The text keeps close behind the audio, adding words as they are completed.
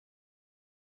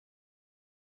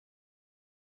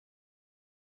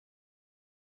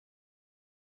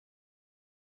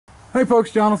Hey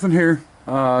folks, Jonathan here.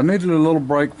 Needed a little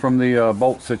break from the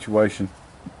bolt situation.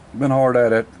 Been hard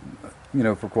at it,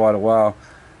 for quite a while.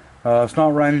 It's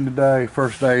not raining today,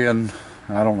 first day in,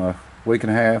 I don't know, week and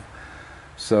a half.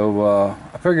 So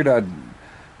I figured I'd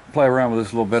play around with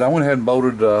this a little bit. I went ahead and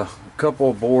bolted a couple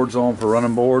of boards on for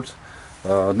running boards.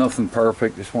 Nothing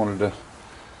perfect, just wanted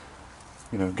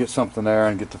to, get something there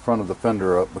and get the front of the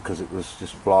fender up because it was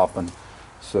just flopping.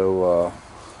 So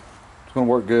it's going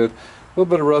to work good. A little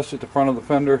bit of rust at the front of the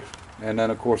fender, and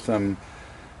then of course them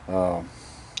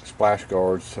splash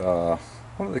guards. What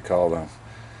do they call them?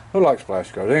 They're like splash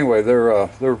guards. Anyway,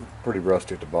 they're pretty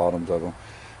rusty at the bottoms of them,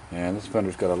 and this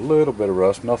fender's got a little bit of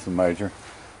rust, nothing major.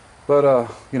 But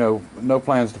no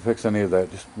plans to fix any of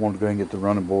that. Just wanted to go ahead and get the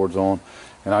running boards on,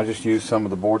 and I just used some of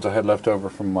the boards I had left over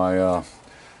from my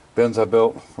bins I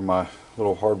built for my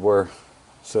little hardware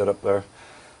setup there.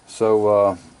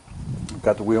 So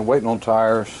got the wheel waiting on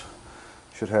tires.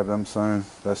 Should have them soon.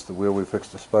 That's the wheel we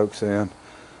fixed the spokes in.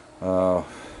 The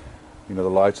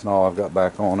lights and all I've got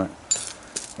back on it.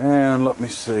 And let me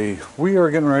see. We are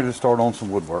getting ready to start on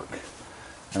some woodwork.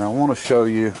 And I want to show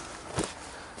you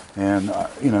and,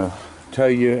 tell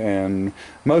you, and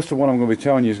most of what I'm going to be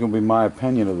telling you is going to be my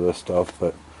opinion of this stuff,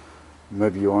 but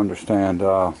maybe you'll understand.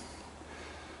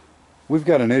 We've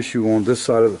got an issue on this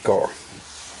side of the car,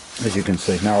 as you can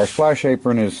see. Now our splash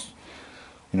apron is,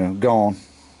 gone.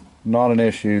 Not an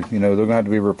issue. They're going to have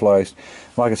to be replaced.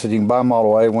 Like I said, you can buy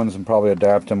Model A ones and probably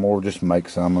adapt them or just make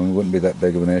some. I mean, it wouldn't be that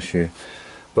big of an issue.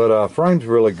 But frame's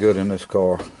really good in this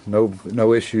car.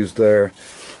 No issues there.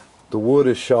 The wood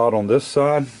is shot on this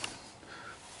side.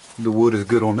 The wood is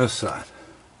good on this side.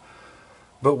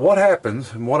 But what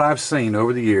happens, and what I've seen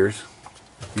over the years,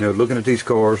 looking at these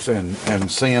cars and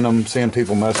seeing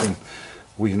people messing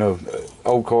with,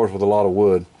 old cars with a lot of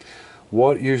wood,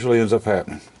 what usually ends up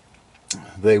happening?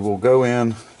 They will go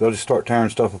in, they'll just start tearing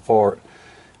stuff apart,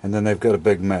 and then they've got a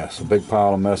big mess, a big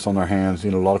pile of mess on their hands.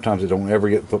 A lot of times they don't ever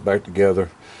get put back together,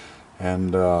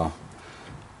 and so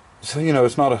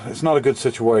it's not a good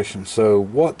situation. So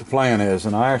what the plan is,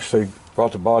 and I actually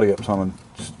brought the body up some and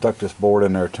stuck this board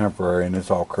in there temporary, and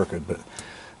it's all crooked, but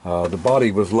the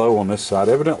body was low on this side.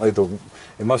 Evidently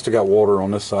it must have got water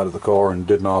on this side of the car and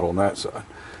did not on that side.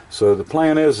 So the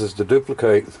plan is to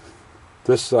duplicate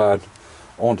this side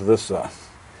onto this side,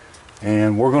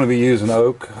 and we're going to be using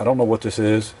oak. I don't know what this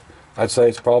is. I'd say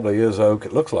it probably is oak.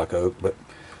 It looks like oak, but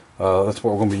that's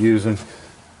what we're going to be using.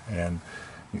 And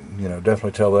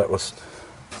definitely tell that was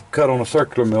cut on a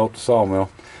circular mill at the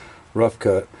sawmill, rough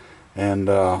cut. And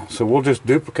so we'll just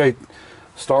duplicate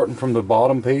starting from the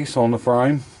bottom piece on the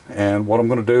frame. And what I'm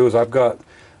going to do is I've got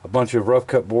a bunch of rough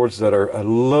cut boards that are a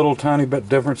little tiny bit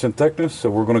difference in thickness,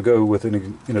 so we're going to go with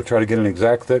try to get an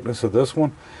exact thickness of this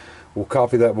one. We'll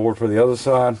copy that board for the other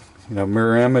side,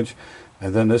 mirror image,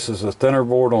 and then this is a thinner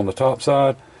board on the top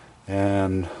side,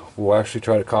 and we'll actually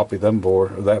try to copy that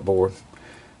board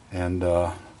and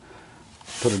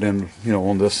put it in,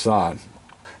 on this side.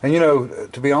 And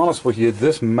to be honest with you,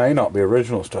 this may not be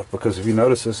original stuff, because if you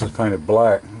notice this is painted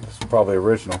black, this is probably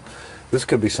original. This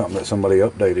could be something that somebody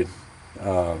updated,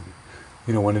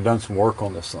 when they've done some work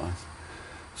on this thing.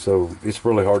 So it's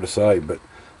really hard to say, but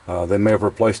they may have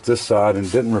replaced this side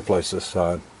and didn't replace this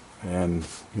side, and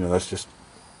that's just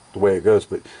the way it goes.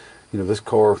 But this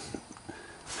car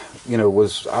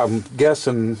was, I'm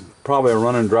guessing, probably a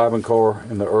running driving car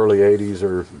in the early 80s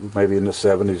or maybe in the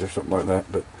 70s or something like that.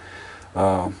 But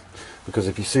because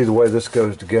if you see the way this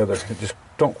goes together, it just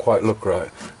don't quite look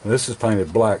right. And this is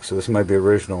painted black, so this may be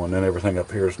original, and then everything up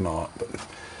here is not. But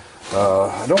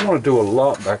I don't want to do a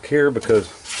lot back here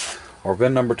because our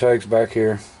VIN number tag's back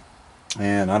here.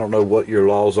 And I don't know what your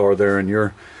laws are there in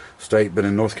your state, but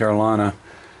in North Carolina,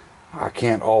 I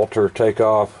can't alter, take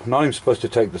off. I'm not even supposed to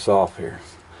take this off here.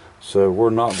 So we're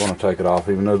not going to take it off,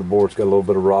 even though the board's got a little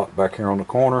bit of rot back here on the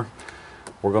corner.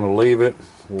 We're going to leave it.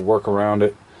 We'll work around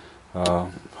it.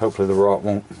 Hopefully the rot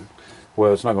won't,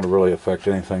 well, it's not going to really affect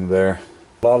anything there.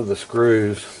 A lot of the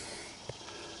screws,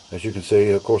 as you can see,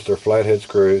 of course, they're flathead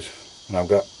screws, and I've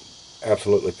got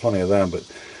absolutely plenty of them, but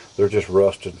they're just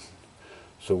rusted.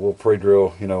 So we'll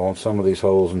pre-drill, on some of these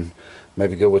holes and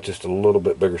maybe go with just a little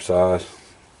bit bigger size.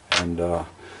 And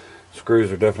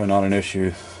screws are definitely not an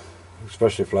issue,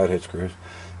 especially flathead screws.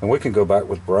 And we can go back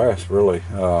with brass, really,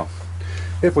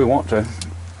 if we want to.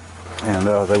 And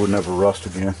they would never rust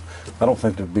again. I don't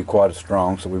think they'd be quite as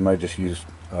strong, so we may just use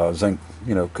zinc,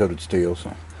 coated steel.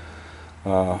 So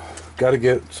got to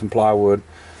get some plywood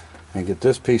and get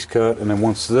this piece cut. And then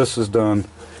once this is done,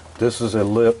 this is a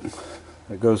lip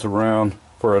that goes around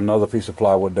for another piece of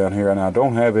plywood down here, and I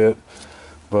don't have it,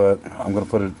 but I'm going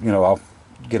to put it, I'll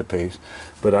get a piece.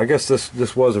 But I guess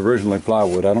this was originally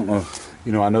plywood. I don't know.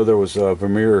 You know, I know there was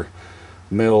Vermeer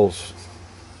mills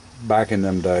back in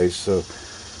them days. So,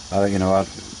 you know,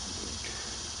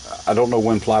 I don't know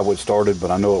when plywood started,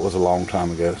 but I know it was a long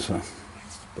time ago. So,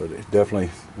 but it definitely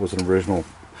was an original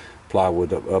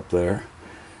plywood up there.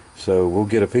 So we'll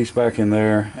get a piece back in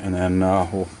there, and then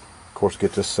we'll of course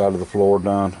get this side of the floor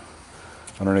done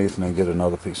underneath, and then get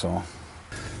another piece on.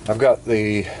 I've got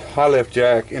the high lift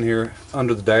jack in here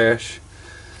under the dash,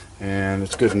 and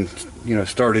it's good and, you know,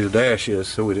 sturdy the dash is,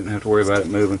 so we didn't have to worry about it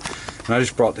moving. And I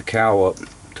just brought the cowl up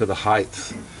to the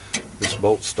height this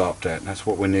bolt stopped at, and that's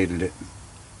what we needed it.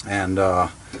 And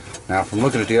now from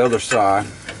looking at the other side,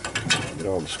 get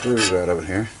all the screws out of it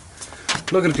here.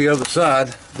 Looking at the other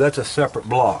side, that's a separate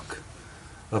block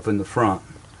up in the front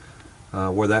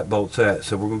where that bolt's at.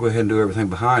 So we're going to go ahead and do everything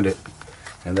behind it,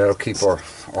 and that'll keep our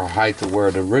height to where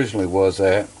it originally was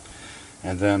at.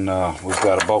 And then we've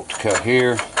got a bolt to cut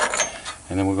here,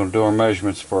 and then we're going to do our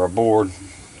measurements for our board.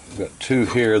 We've got two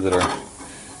here that are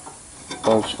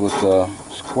bolts with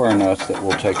square nuts that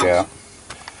we'll take out.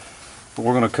 But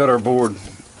we're going to cut our board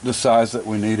the size that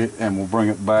we need it, and we'll bring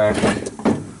it back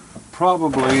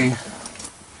probably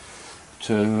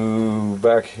to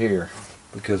back here,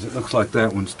 because it looks like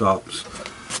that one stops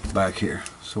back here.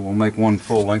 So we'll make one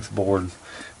full length board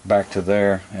back to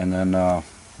there, and then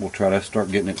we'll try to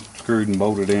start getting it screwed and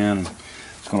bolted in.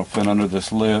 It's going to fit under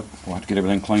this lip. We'll have to get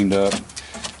everything cleaned up.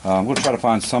 We'll try to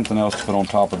find something else to put on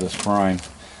top of this frame.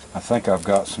 I think I've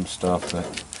got some stuff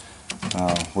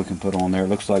that we can put on there. It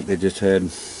looks like they just had,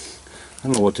 I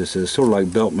don't know what this is, sort of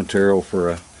like belt material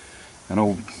for an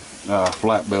old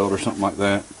flat belt or something like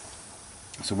that.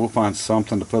 So we'll find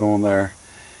something to put on there,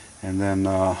 and then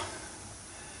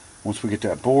once we get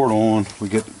that board on, we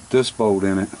get this bolt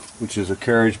in it, which is a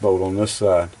carriage bolt on this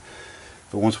side.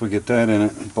 But once we get that in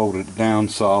it and bolt it down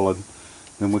solid,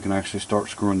 then we can actually start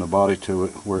screwing the body to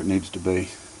it where it needs to be.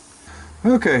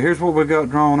 Okay, here's what we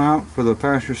got drawn out for the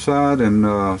passenger side, and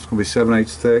it's going to be 7/8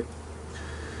 thick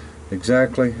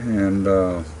exactly, and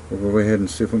we'll go ahead and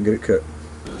see if we can get it cut.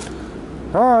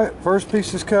 All right, first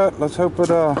piece is cut. Let's hope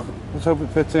it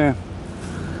fits in.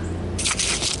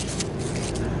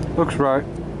 Looks right.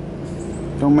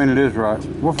 Don't mean it is right.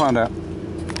 We'll find out.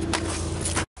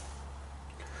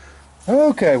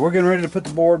 Okay, we're getting ready to put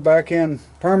the board back in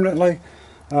permanently.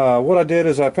 What I did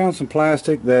is I found some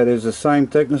plastic that is the same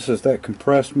thickness as that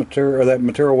compressed material, or that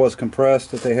material was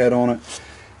compressed that they had on it.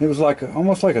 It was like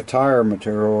almost like a tire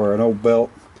material or an old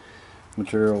belt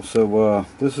material. So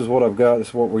this is what I've got. This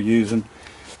is what we're using.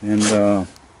 And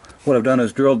what I've done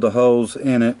is drilled the holes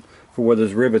in it for where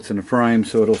there's rivets in the frame,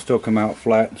 so it'll still come out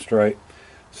flat and straight.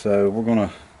 So we're going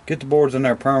to get the boards in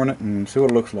there permanent and see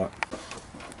what it looks like.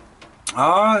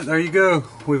 Alright, there you go.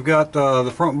 We've got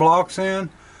the front blocks in,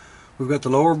 we've got the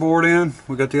lower board in,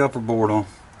 we've got the upper board on.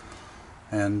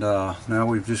 And now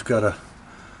we've just got to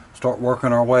start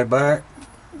working our way back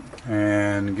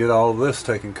and get all of this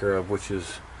taken care of, which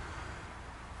is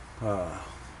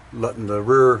letting the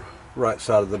rear right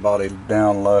side of the body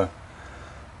down low.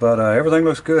 But everything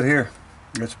looks good here.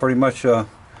 It's pretty much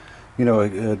you know,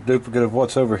 a duplicate of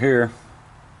what's over here.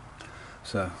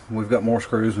 So we've got more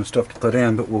screws and stuff to put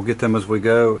in, but we'll get them as we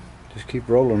go. Just keep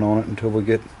rolling on it until we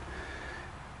get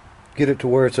it to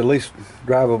where it's at least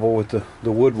drivable with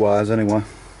the wood wise anyway.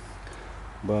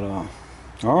 But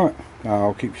alright,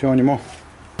 I'll keep showing you more.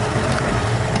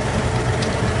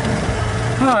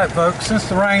 Alright folks, since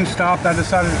the rain stopped, I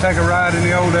decided to take a ride in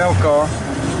the old L car.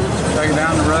 Take it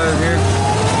down the road here.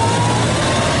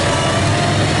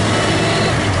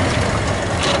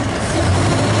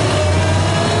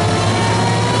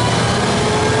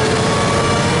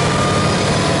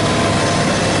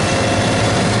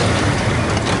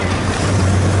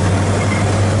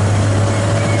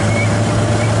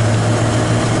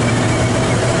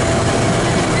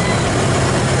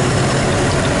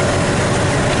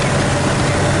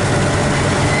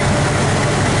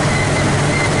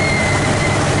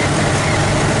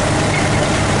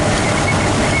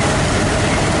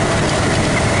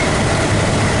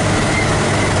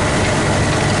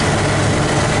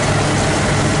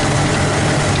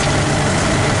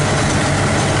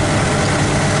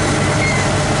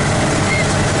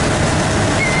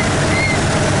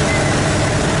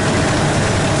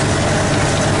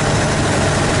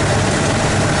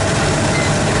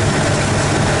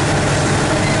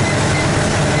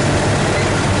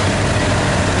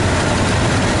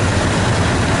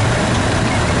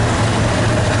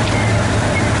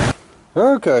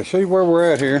 Okay, show you where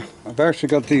we're at here. I've actually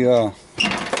got the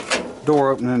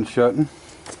door opening and shutting.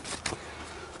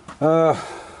 Got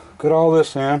all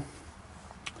this in.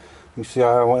 You see,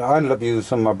 I ended up using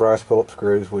some of my brass Phillips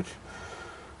screws, which,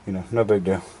 you know, no big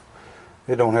deal.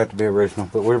 It don't have to be original.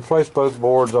 But we replaced both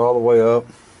boards all the way up,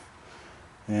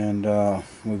 and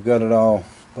we've got it all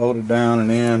bolted down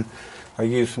and in. I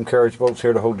used some carriage bolts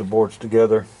here to hold the boards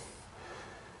together.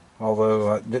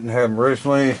 Although I didn't have them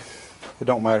originally, it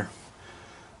don't matter.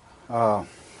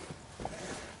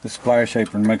 This splash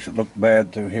apron makes it look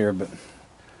bad through here, but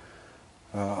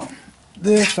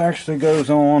this actually goes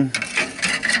on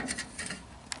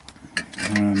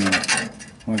and,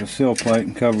 like a sill plate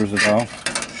and covers it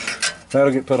off.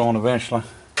 That'll get put on eventually.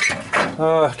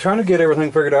 Trying to get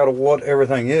everything figured out of what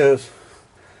everything is,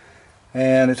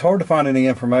 and it's hard to find any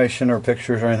information or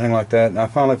pictures or anything like that. And I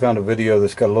finally found a video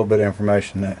that's got a little bit of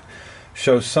information that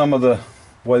shows some of the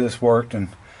way this worked, and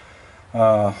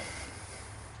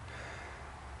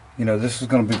you know, this is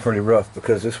going to be pretty rough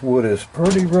because this wood is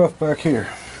pretty rough back here.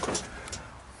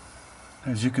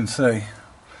 As you can see,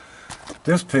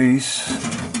 this piece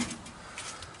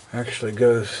actually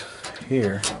goes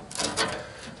here,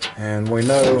 and we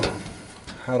know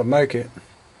how to make it,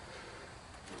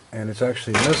 and it's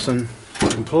actually missing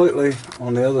completely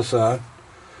on the other side,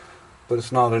 but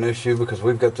it's not an issue because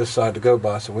we've got this side to go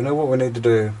by, so we know what we need to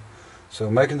do. So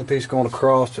making the piece going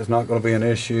across is not going to be an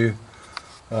issue.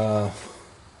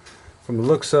 From the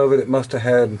looks of it, it must have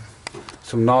had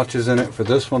some notches in it for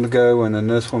this one to go, and then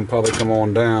this one probably come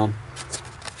on down,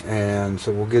 and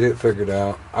so we'll get it figured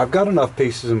out. I've got enough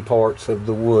pieces and parts of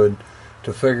the wood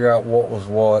to figure out what was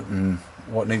what and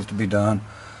what needs to be done.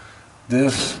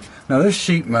 Now this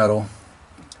sheet metal,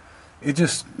 it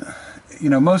just, you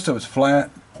know, most of it's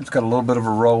flat. It's got a little bit of a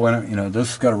roll in it. You know, this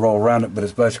has got a roll around it, but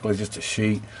it's basically just a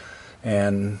sheet,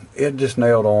 and it just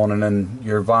nailed on, and then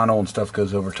your vinyl and stuff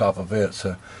goes over top of it.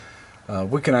 So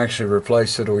we can actually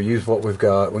replace it or use what we've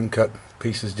got. We can cut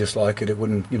pieces just like it. It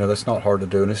wouldn't, you know, that's not hard to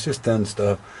do, and it's just thin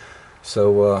stuff.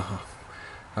 So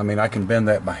I mean, I can bend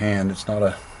that by hand. It's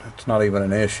not even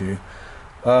an issue.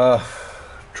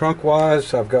 Trunk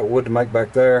wise, I've got wood to make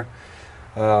back there.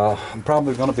 I'm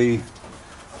probably going to be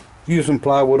using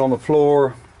plywood on the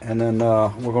floor, and then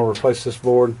we're going to replace this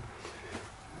board.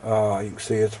 You can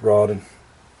see it's rotted,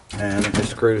 and it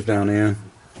just screws down in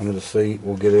under the seat.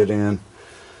 We'll get it in,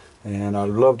 and I'd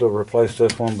love to replace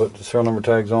this one, but the serial number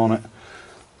tag's on it.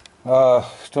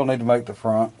 Still need to make the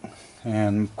front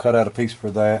and cut out a piece for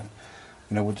that,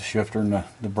 you know, with the shifter and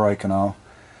the brake and all.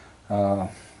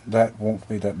 That won't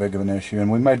be that big of an issue,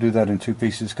 and we may do that in two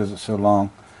pieces because it's so long,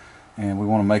 and we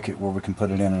want to make it where we can put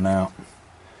it in and out.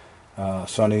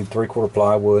 So I need 3/4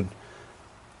 plywood.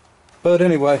 But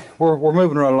anyway, we're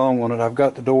moving right along on it. I've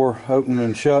got the door opening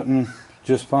and shutting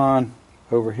just fine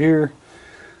over here.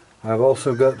 I've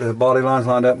also got the body lines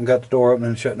lined up and got the door opening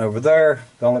and shutting over there.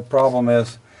 The only problem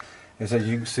is as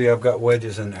you can see, I've got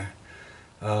wedges in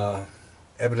there.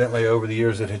 Evidently over the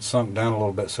years it had sunk down a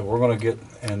little bit, so we're going to get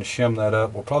and shim that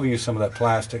up. We'll probably use some of that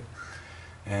plastic,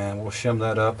 and we'll shim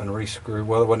that up and re-screw.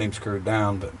 Well, it wasn't even screwed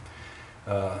down, but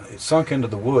it sunk into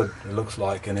the wood, it looks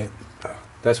like, and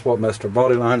that's what messed our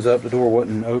body lines up. The door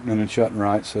wasn't opening and shutting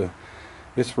right, so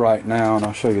it's right now, and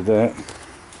I'll show you that.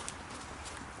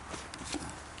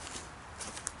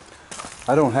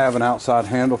 I don't have an outside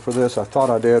handle for this. I thought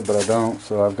I did, but I don't,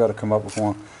 so I've got to come up with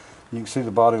one. You can see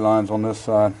the body lines on this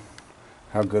side,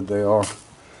 how good they are,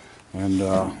 and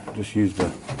just use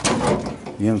the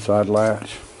inside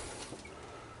latch.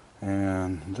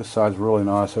 And this side's really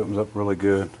nice, opens up really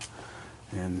good,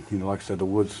 and you know, like I said, the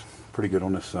wood's pretty good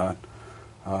on this side.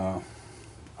 I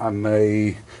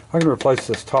can replace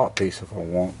this top piece if I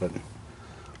want, but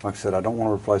like I said, I don't want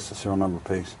to replace the serial number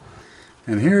piece.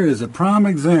 And here is a prime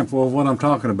example of what I'm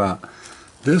talking about.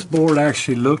 This board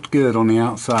actually looked good on the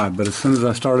outside, but as soon as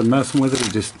I started messing with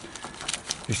it,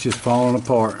 it's just falling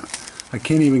apart. I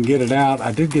can't even get it out.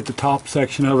 I did get the top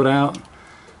section of it out,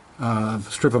 a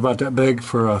strip about that big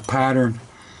for a pattern.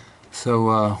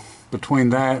 So between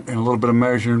that and a little bit of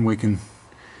measuring, we can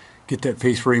get that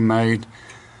piece remade.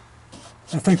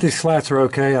 I think these slats are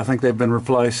okay. I think they've been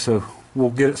replaced, so we'll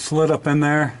get it slid up in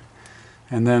there,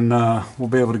 and then we'll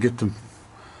be able to get the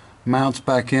mounts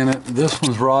back in it. This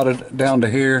one's rotted down to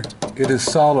here. It is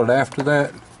solid after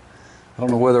that. I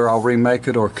don't know whether I'll remake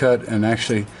it or cut and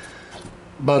actually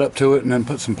butt up to it and then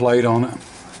put some plate on it.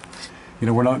 You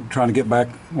know, we're not trying to get back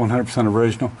 100%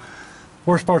 original.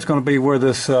 Worst part's going to be where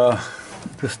this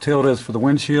this tilt is for the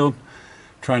windshield.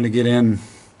 Trying to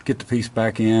get the piece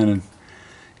back in and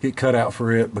get cut out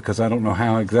for it, because I don't know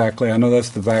how exactly. I know that's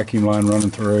the vacuum line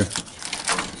running through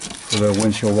for the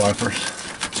windshield wipers.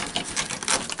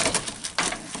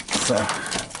 So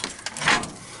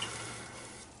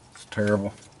it's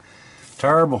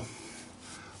terrible,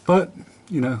 but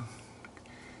you know,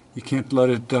 You can't let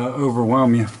it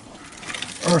overwhelm you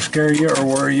or scare you or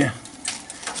worry you.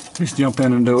 Just jump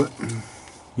in and do it.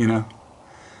 You know,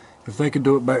 if they could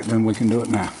do it back then, we can do it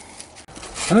now.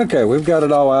 Okay, we've got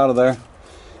it all out of there.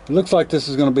 It looks like this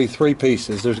is going to be 3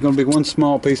 pieces. There's going to be one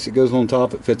small piece that goes on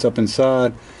top. It fits up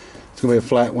inside. It's going to be a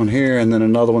flat one here, and then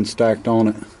another one stacked on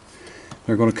it.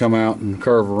 They're going to come out and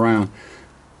curve around.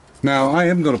 Now, I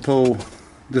am going to pull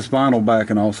this vinyl back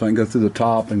and all, so I can go through the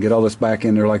top and get all this back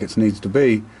in there like it needs to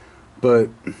be. But,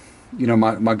 you know,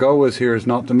 my goal is here is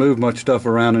not to move much stuff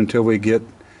around until we get,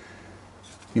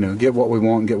 you know, get what we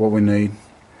want and get what we need.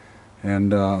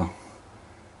 And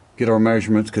get our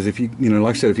measurements, because if you know,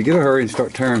 like I said, if you get a hurry and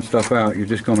start tearing stuff out, you're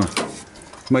just going to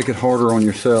make it harder on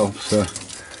yourself. So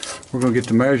we're going to get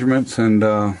the measurements, and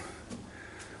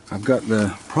I've got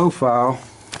the profile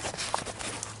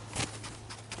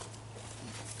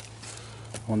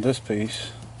on this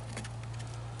piece,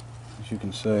 as you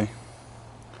can see.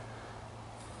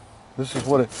 This is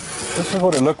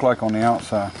what it looked like on the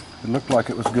outside. It looked like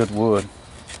it was good wood,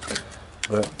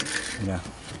 but you know,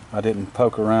 I didn't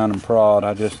poke around and prod.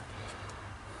 I just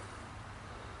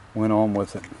went on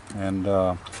with it. And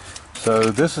so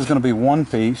this is going to be one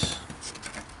piece,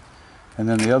 and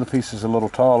then the other piece is a little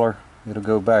taller. It'll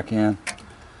go back in,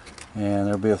 and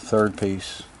there'll be a third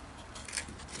piece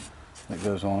that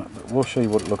goes on it. But we'll show you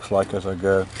what it looks like as I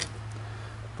go.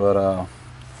 But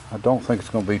I don't think it's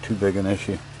going to be too big an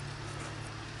issue.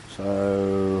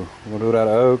 So we'll do it out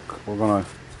of oak. We're going to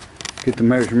get the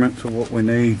measurements of what we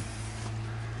need,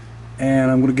 and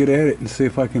I'm going to get at it and see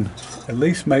if I can at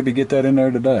least maybe get that in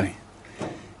there today.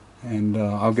 And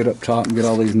I'll get up top and get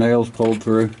all these nails pulled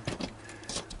through,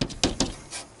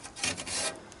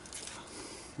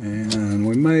 and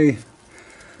we may,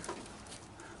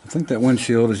 I think that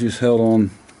windshield is just held on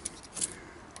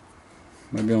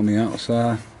maybe on the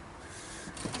outside.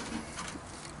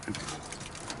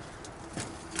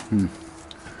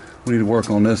 We need to work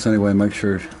on this anyway, make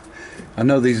sure. I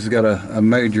know these has got a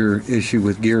major issue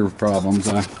with gear problems.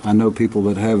 I know people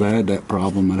that have had that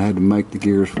problem and had to make the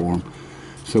gears for them.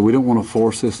 So we don't want to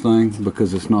force this thing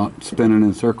because it's not spinning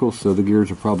in circles, so the gears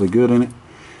are probably good in it.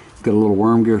 It's got a little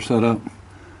worm gear set up.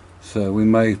 So we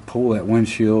may pull that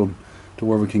windshield to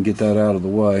where we can get that out of the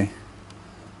way,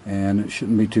 and it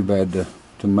shouldn't be too bad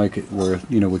to make it where,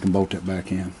 you know, we can bolt it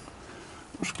back in.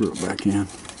 We'll screw it back in.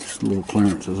 Just a little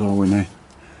clearance is all we need.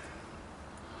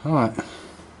 Alright.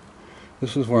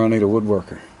 This is where I need a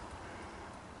woodworker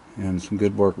and some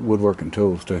good woodworking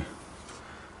tools too.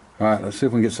 Alright, let's see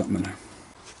if we can get something in there.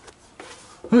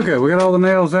 Okay, we got all the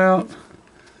nails out.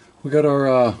 We got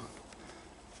our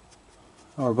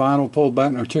vinyl pulled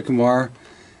back in our chicken wire,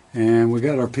 and we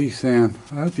got our piece in.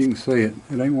 I hope you can see it.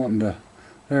 It ain't wanting to.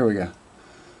 There we go.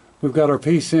 We've got our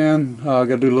piece in. Got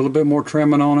to do a little bit more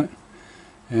trimming on it,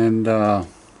 and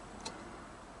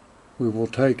we will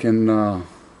take and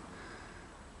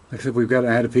like I said, we've got to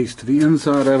add a piece to the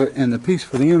inside of it, and the piece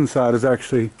for the inside is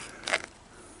actually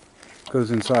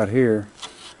goes inside here,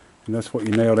 and that's what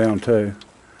you nail down to.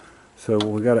 So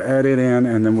we got to add it in,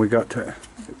 and then we got to,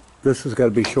 this has got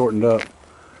to be shortened up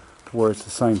to where it's the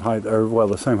same height, or well,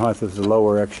 the same height as the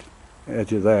lower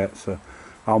edge of that. So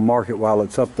I'll mark it while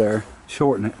it's up there,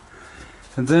 shorten it.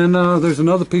 And then there's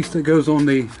another piece that goes on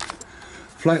the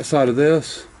flat side of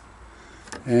this,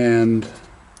 and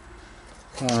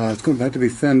it's going to have to be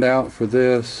thinned out for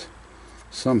this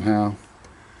somehow.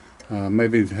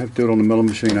 Maybe have to do it on the milling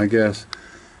machine, I guess.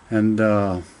 And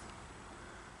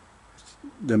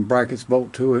then brackets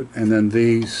bolt to it, and then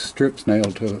these strips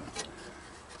nailed to it.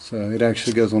 So it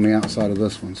actually goes on the outside of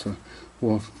this one. So,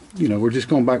 well, you know, we're just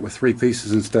going back with 3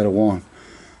 pieces instead of 1,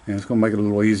 and it's going to make it a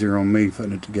little easier on me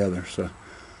putting it together. So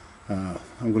I'm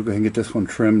going to go ahead and get this one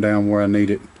trimmed down where I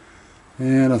need it,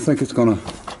 and I think it's going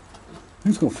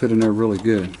to fit in there really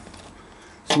good.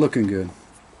 It's looking good.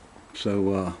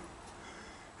 So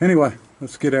anyway,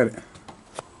 let's get at it.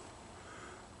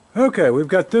 Okay, we've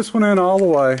got this one in all the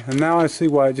way, and now I see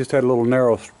why it just had a little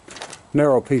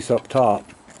narrow piece up top,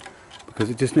 because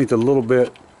it just needs a little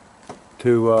bit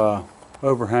to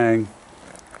overhang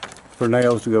for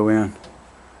nails to go in.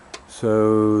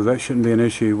 So that shouldn't be an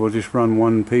issue. We'll just run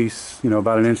one piece, you know,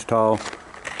 about 1 inch tall,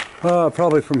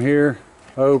 probably from here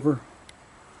over,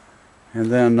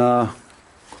 and then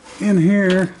in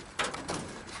here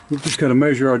we've just got to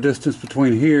measure our distance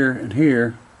between here and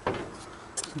here.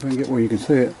 See if I can get where you can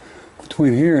see it.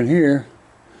 Between here and here,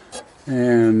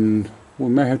 and we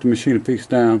may have to machine a piece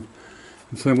down.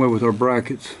 The same way with our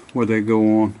brackets, where they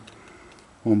go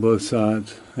on both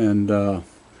sides, and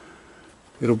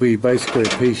it'll be basically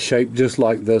a piece shaped just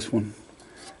like this one,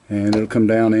 and it'll come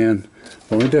down in.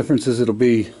 The only difference is it'll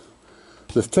be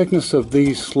the thickness of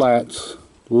these slats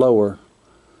lower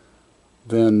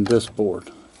than this board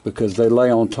because they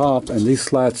lay on top, and these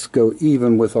slats go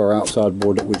even with our outside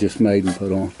board that we just made and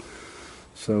put on.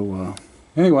 So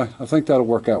anyway, I think that'll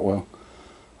work out well.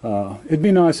 It'd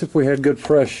be nice if we had good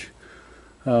fresh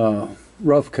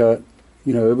rough cut.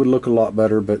 You know, it would look a lot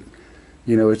better, but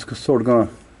you know, it's sort of gonna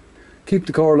keep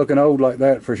the car looking old like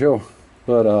that for sure.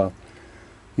 But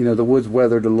you know, the wood's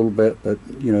weathered a little bit, but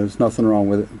you know, there's nothing wrong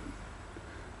with it.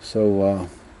 So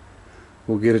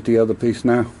we'll get at the other piece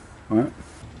now. All right.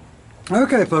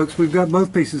 Okay, folks, we've got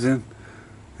both pieces in,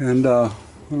 and I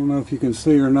don't know if you can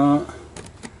see or not.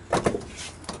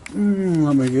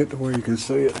 Let me get to where you can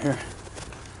see it here.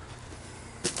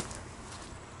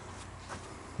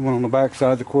 One on the back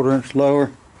side, the 1/4 inch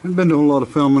lower. I've been doing a lot of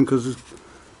filming because it's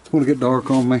going to get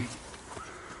dark on me.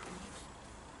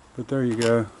 But there you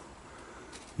go.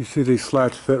 You see these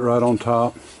slats fit right on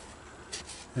top,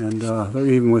 and they're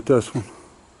even with this one.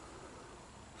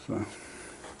 So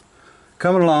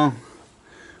coming along.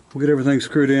 We'll get everything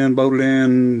screwed in, bolted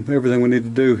in, everything we need to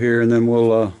do here, and then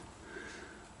we'll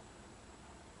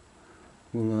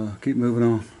keep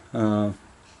moving on.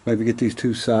 Maybe get these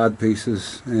 2 side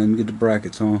pieces and get the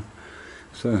brackets on.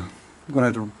 So I'm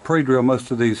going to have to pre-drill most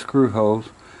of these screw holes,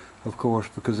 of course,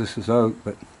 because this is oak,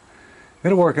 but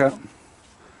it'll work out.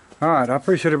 Alright, I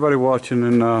appreciate everybody watching,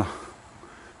 and I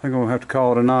think I'm going to have to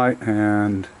call it a night,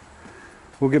 and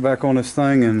we'll get back on this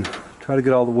thing and try to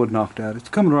get all the wood knocked out. It's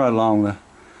coming right along though.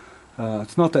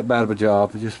 It's not that bad of a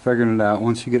job. It's just figuring it out.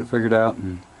 Once you get it figured out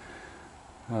and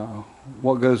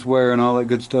what goes where and all that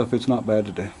good stuff, it's not bad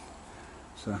to do.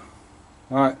 So,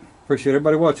 alright, appreciate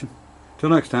everybody watching. Till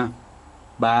next time,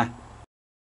 bye.